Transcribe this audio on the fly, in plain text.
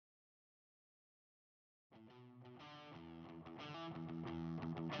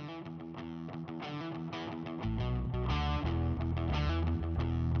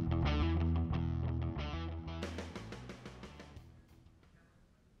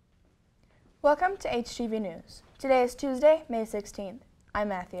Welcome to HGV News. Today is Tuesday, May 16th. I'm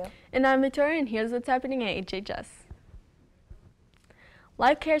Matthew. And I'm Victoria, and here's what's happening at HHS.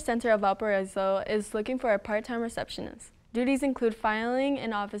 Life Care Center of Valparaiso is looking for a part-time receptionist. Duties include filing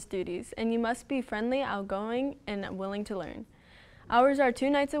and office duties, and you must be friendly, outgoing, and willing to learn. Hours are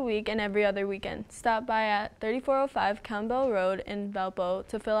 2 nights a week and every other weekend. Stop by at 3405 Campbell Road in Valpo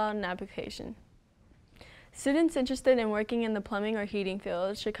to fill out an application. Students interested in working in the plumbing or heating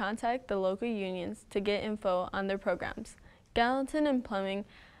field should contact the local unions to get info on their programs. Gallatin and Plumbing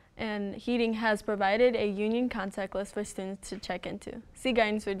and Heating has provided a union contact list for students to check into. See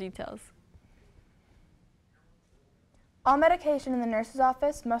guidance for details. All medication in the nurse's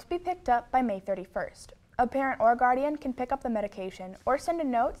office must be picked up by May 31st. A parent or guardian can pick up the medication or send a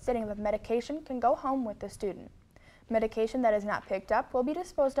note stating that the medication can go home with the student. Medication that is not picked up will be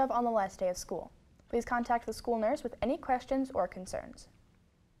disposed of on the last day of school. Please contact the school nurse with any questions or concerns.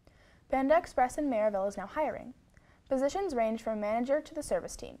 Panda Express in Maryville is now hiring. Positions range from manager to the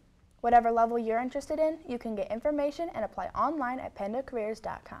service team. Whatever level you're interested in, you can get information and apply online at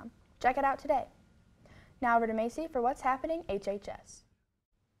pandacareers.com. Check it out today. Now over to Macy for what's happening HHS.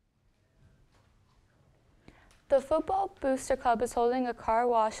 The Football Booster Club is holding a car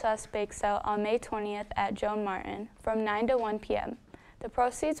wash/bake sale on May 20th at Joan Martin from 9 to 1 p.m. The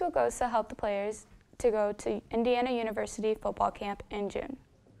proceeds will go to help the players to go to Indiana University football camp in June.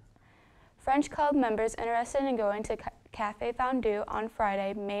 French Club members interested in going to Cafe Fondue on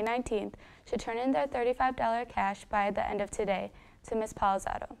Friday, May 19th, should turn in their $35 cash by the end of today to Ms.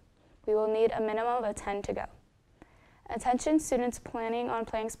 Palazzaro. We will need a minimum of 10 to go. Attention students planning on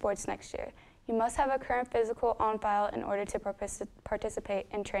playing sports next year. You must have a current physical on file in order to participate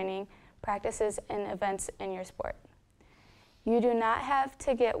in training, practices, and events in your sport. You do not have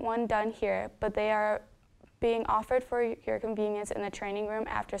to get one done here, but they are being offered for your convenience in the training room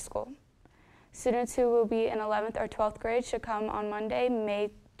after school. Students who will be in 11th or 12th grade should come on Monday,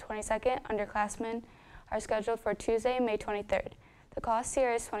 May 22nd. Underclassmen are scheduled for Tuesday, May 23rd. The cost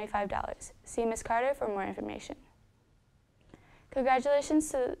here is $25. See Ms. Carter for more information.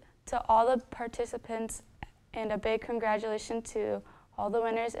 Congratulations to all the participants, and a big congratulations to all the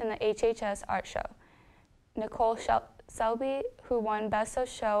winners in the HHS Art Show. Nicole Selby, who won Best of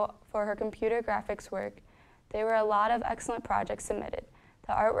Show for her computer graphics work. There were a lot of excellent projects submitted.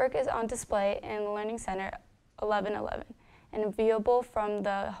 The artwork is on display in the Learning Center 1111 and viewable from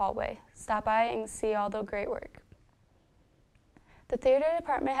the hallway. Stop by and see all the great work. The theater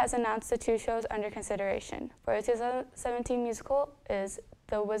department has announced the 2 shows under consideration for the 2017 musical is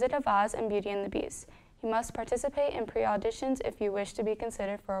The Wizard of Oz and Beauty and the Beast. You must participate in pre-auditions if you wish to be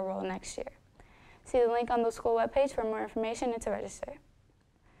considered for a role next year. See the link on the school webpage for more information and to register.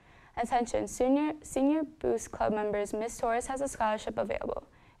 Attention, senior Boost Club members, Ms. Torres has a scholarship available.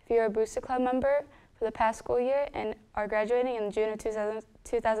 If you are a Booster Club member for the past school year and are graduating in June of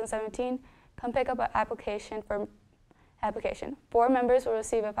 2017, come pick up an application. 4 members will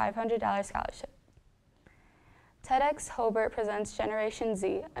receive a $500 scholarship. TEDx Hobart presents Generation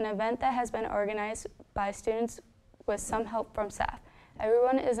Z, an event that has been organized by students with some help from staff.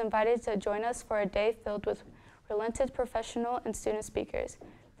 Everyone is invited to join us for a day filled with relentless professional and student speakers,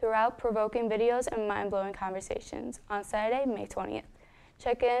 throughout-provoking videos and mind-blowing conversations on Saturday, May 20th.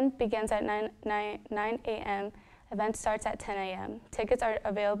 Check-in begins at 9 a.m. Event starts at 10 a.m. Tickets are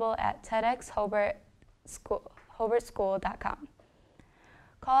available at TEDxHobartSchool.com.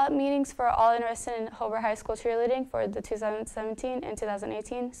 Call-out meetings for all interested in Hobart High School cheerleading for the 2017 and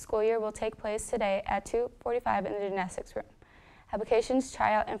 2018 school year will take place today at 2:45 in the gymnastics room. Applications,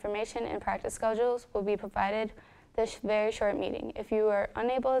 tryout information, and practice schedules will be provided this very short meeting. If you are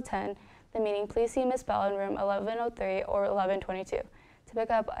unable to attend the meeting, please see Ms. Bell in room 1103 or 1122 to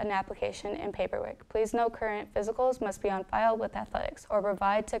pick up an application and paperwork. Please note current physicals must be on file with athletics or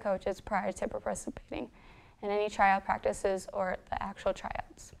provide to coaches prior to participating in any tryout practices or the actual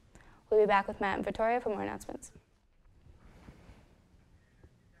tryouts. We'll be back with Matt and Victoria for more announcements.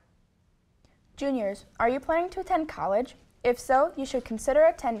 Juniors, are you planning to attend college? If so, you should consider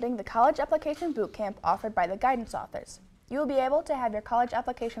attending the College Application Boot Camp offered by the Guidance Office. You will be able to have your college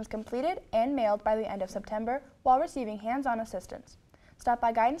applications completed and mailed by the end of September while receiving hands-on assistance. Stop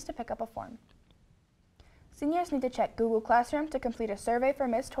by Guidance to pick up a form. Seniors need to check Google Classroom to complete a survey for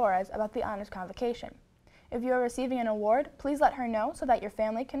Ms. Torres about the Honors Convocation. If you are receiving an award, please let her know so that your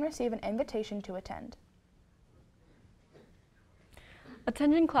family can receive an invitation to attend.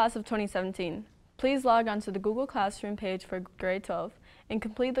 Attention class of 2017. Please log on to the Google Classroom page for grade 12 and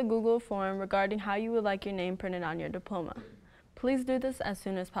complete the Google form regarding how you would like your name printed on your diploma. Please do this as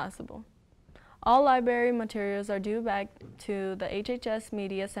soon as possible. All library materials are due back to the HHS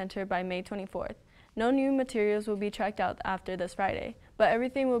Media Center by May 24th. No new materials will be tracked out after this Friday, but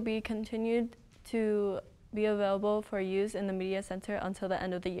everything will be continued to be available for use in the Media Center until the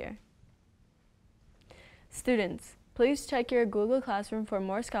end of the year. Students, please check your Google Classroom for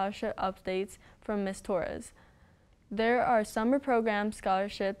more scholarship updates from Ms. Torres. There are summer programs,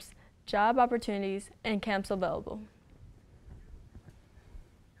 scholarships, job opportunities, and camps available.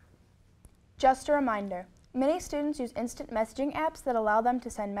 Just a reminder, many students use instant messaging apps that allow them to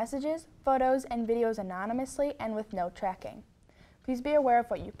send messages, photos, and videos anonymously and with no tracking. Please be aware of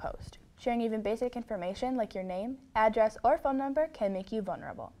what you post. Sharing even basic information like your name, address, or phone number can make you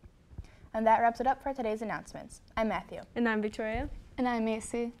vulnerable. And that wraps it up for today's announcements. I'm Matthew. And I'm Victoria. And I'm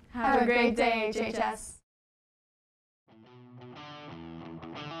Macy. Have a great day, HHS.